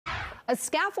A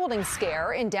scaffolding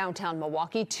scare in downtown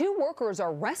Milwaukee. 2 workers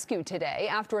are rescued today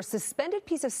after a suspended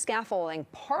piece of scaffolding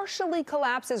partially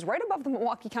collapses right above the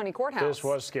Milwaukee County Courthouse. This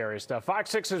was scary stuff. Fox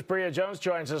 6's Bria Jones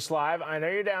joins us live. I know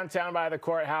you're downtown by the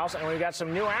courthouse, and we got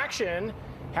some new action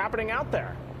happening out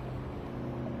there.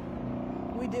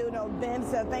 We do know, Ben,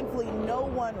 so thankfully no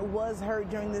one was hurt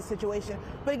during this situation.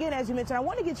 But again, as you mentioned, I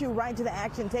want to get you right to the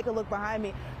action. Take a look behind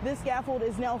me. This scaffold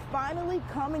is now finally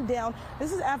coming down.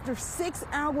 This is after 6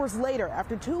 hours later,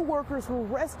 after 2 workers were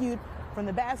rescued from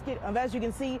the basket of, as you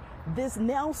can see, this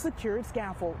now secured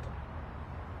scaffold.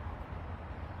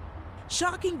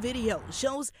 Shocking video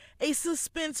shows a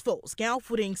suspenseful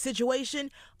scaffolding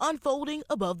situation unfolding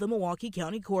above the Milwaukee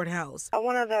County Courthouse.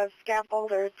 One of the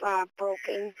scaffolders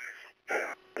broken.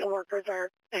 The workers are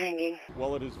hanging.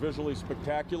 Well, it is visually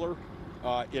spectacular.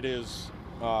 It has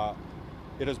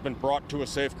been brought to a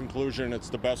safe conclusion. It's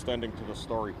the best ending to the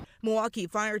story. Milwaukee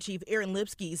Fire Chief Aaron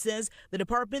Lipsky says the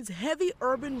department's heavy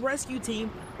urban rescue team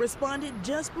responded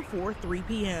just before 3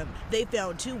 p.m. They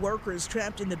found 2 workers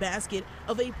trapped in the basket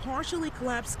of a partially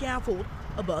collapsed scaffold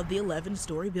above the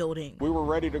 11-story building. We were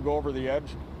ready to go over the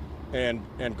edge and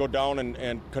go down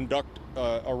and conduct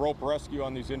a rope rescue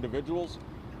on these individuals.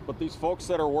 But these folks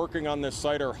that are working on this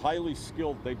site are highly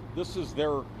skilled. This is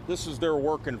their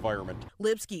work environment.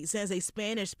 Lipsky says a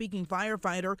Spanish-speaking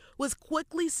firefighter was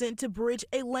quickly sent to bridge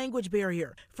a language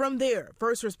barrier. From there,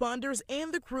 first responders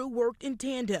and the crew worked in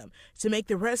tandem to make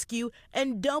the rescue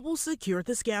and double secure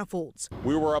the scaffolds.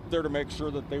 We were up there to make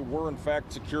sure that they were in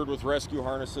fact secured with rescue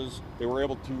harnesses. They were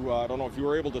able to, I don't know if you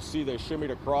were able to see, they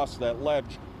shimmied across that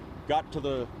ledge, got to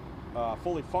the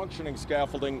fully functioning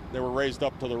scaffolding. They were raised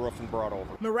up to the roof and brought over.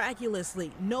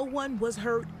 Miraculously, no one was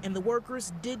hurt and the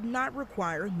workers did not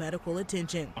require medical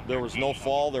attention. There was no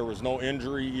fall, there was no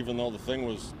injury, even though the thing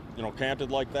was,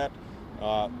 canted like that.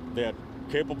 They had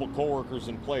capable co-workers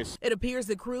in place. It appears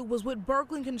the crew was with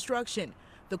Berkland Construction.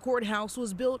 The courthouse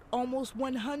was built almost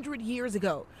 100 years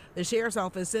ago. The sheriff's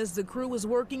office says the crew was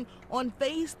working on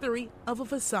phase 3 of a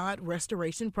facade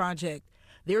restoration project.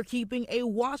 They're keeping a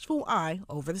watchful eye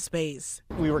over the space.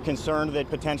 We were concerned that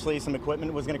potentially some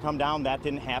equipment was going to come down. That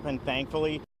didn't happen,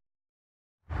 thankfully.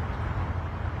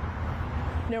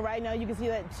 Now, right now, you can see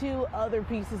that 2 other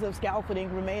pieces of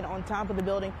scaffolding remain on top of the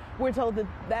building. We're told that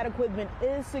that equipment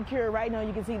is secure. Right now,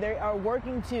 you can see they are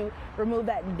working to remove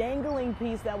that dangling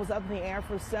piece that was up in the air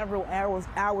for several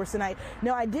hours tonight.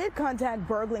 Now, I did contact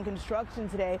Berkland Construction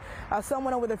today.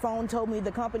 Someone over the phone told me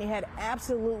the company had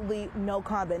absolutely no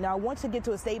comment. Now, I want to get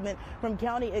to a statement from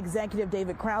County Executive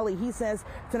David Crowley. He says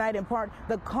tonight, in part,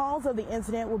 the cause of the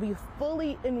incident will be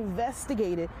fully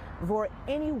investigated before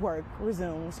any work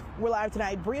resumes. We're live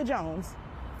tonight. Bria Jones,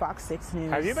 Fox 6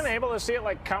 News. Have you been able to see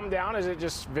it come down? Is it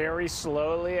just very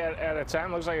slowly at a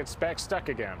time? Looks like it's back stuck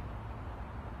again.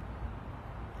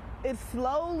 It's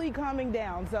slowly coming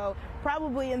down. So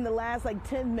probably in the last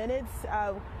 10 minutes,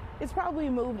 it's probably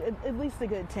moved at least a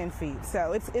good 10 feet.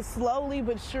 So it's slowly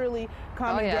but surely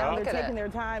coming down. They're taking their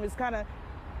time. It's kind of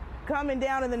coming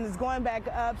down and then it's going back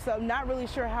up. So I'm not really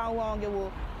sure how long it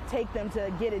will take them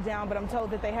to get it down, but I'm told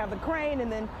that they have the crane,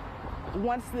 and then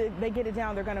once they get it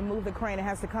down, they're going to move the crane. It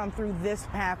has to come through this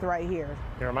path right here.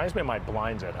 It reminds me of my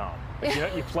blinds at home.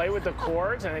 You play with the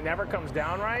cords and it never comes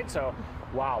down right. So,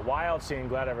 wow, wild scene.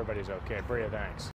 Glad everybody's okay. Bria, thanks.